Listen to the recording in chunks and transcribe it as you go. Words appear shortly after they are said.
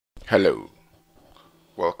Hello,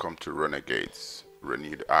 welcome to Renaghaids,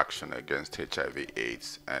 renewed action against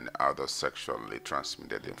HIV/AIDS and other sexually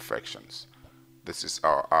transmitted infections. This is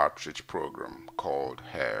our outreach program called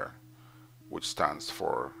HAIR, which stands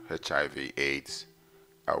for HIV/AIDS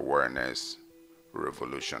Awareness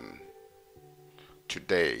Revolution.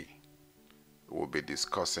 Today, we'll be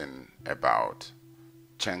discussing about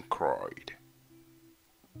Chancroid.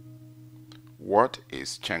 What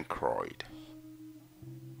is Chancroid?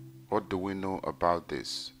 What do we know about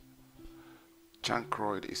this?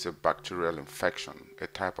 Chancroid is a bacterial infection, a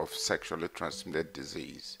type of sexually transmitted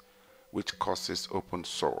disease, which causes open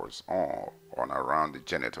sores on and around the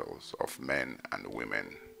genitals of men and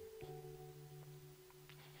women.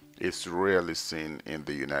 It's rarely seen in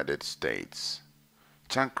the United States.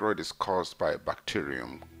 Chancroid is caused by a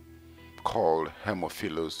bacterium called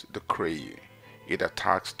Haemophilus ducreyi. It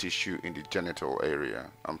attacks tissue in the genital area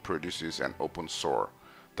and produces an open sore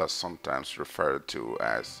that's sometimes referred to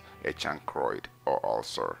as a chancroid or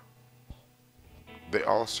ulcer. The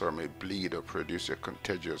ulcer may bleed or produce a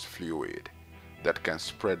contagious fluid that can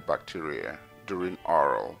spread bacteria during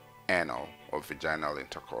oral, anal, or vaginal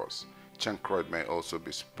intercourse. Chancroid may also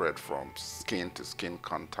be spread from skin-to-skin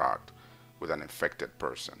contact with an infected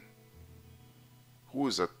person. Who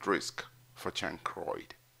is at risk for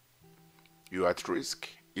chancroid? You are at risk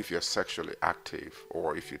if you're sexually active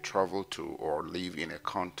or if you travel to or live in a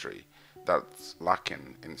country that's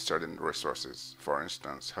lacking in certain resources, for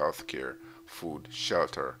instance, healthcare, food,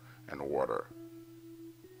 shelter, and water.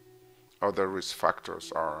 Other risk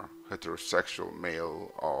factors are heterosexual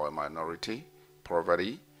male or a minority,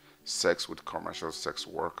 poverty, sex with commercial sex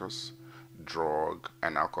workers, drug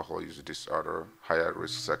and alcohol use disorder, higher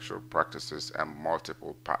risk sexual practices, and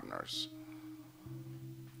multiple partners.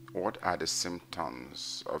 What are the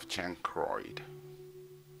symptoms of chancroid?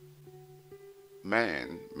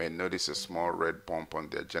 Men may notice a small red bump on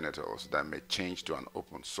their genitals that may change to an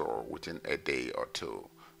open sore within a day or two.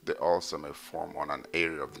 The ulcer may form on an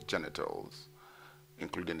area of the genitals,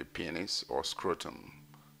 including the penis or scrotum.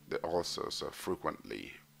 The ulcers are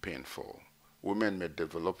frequently painful. Women may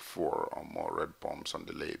develop 4 or more red bumps on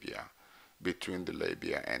the labia, between the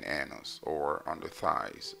labia and anus, or on the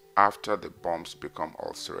thighs. After the bumps become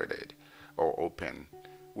ulcerated or open,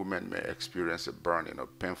 women may experience a burning or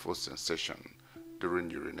painful sensation during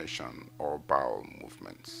urination or bowel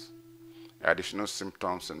movements. Additional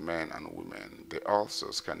symptoms in men and women. The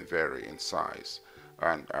ulcers can vary in size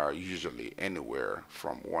and are usually anywhere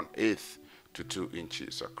from 1/8 to 2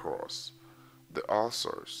 inches across. The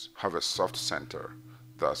ulcers have a soft center,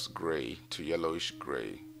 thus gray to yellowish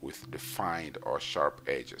gray, with defined or sharp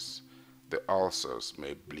edges. The ulcers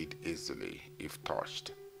may bleed easily if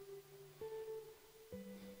touched.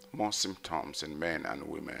 More symptoms in men and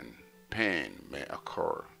women. Pain may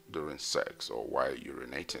occur during sex or while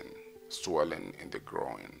urinating. Swelling in the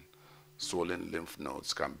groin. Swollen lymph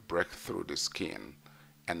nodes can break through the skin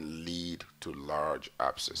and lead to large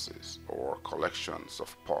abscesses or collections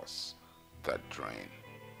of pus that drain.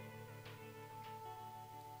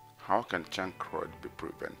 How can chancroid be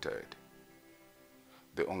prevented?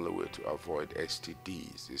 The only way to avoid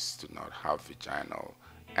STDs is to not have vaginal,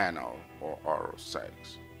 anal, or oral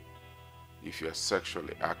sex. If you are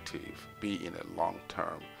sexually active, be in a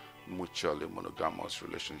long-term, mutually monogamous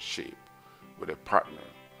relationship with a partner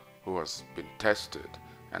who has been tested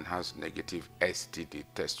and has negative STD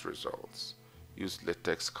test results. Use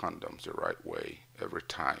latex condoms the right way every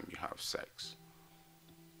time you have sex.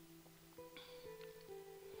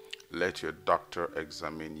 Let your doctor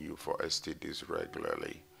examine you for STDs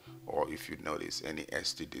regularly, or if you notice any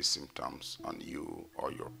STD symptoms on you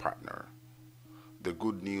or your partner. The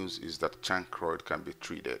good news is that chancroid can be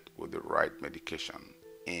treated with the right medication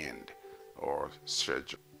and or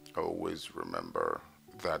surgery. Always remember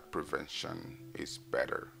that prevention is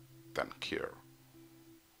better than cure.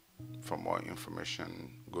 For more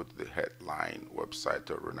information, go to the headline website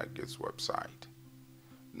or Renaghaids website.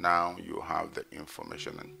 Now you have the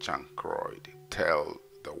information on chancroid. Tell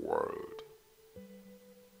the world.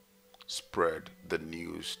 Spread the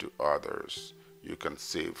news to others. You can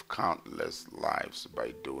save countless lives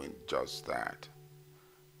by doing just that.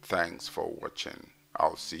 Thanks for watching.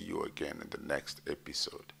 I'll see you again in the next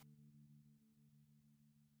episode.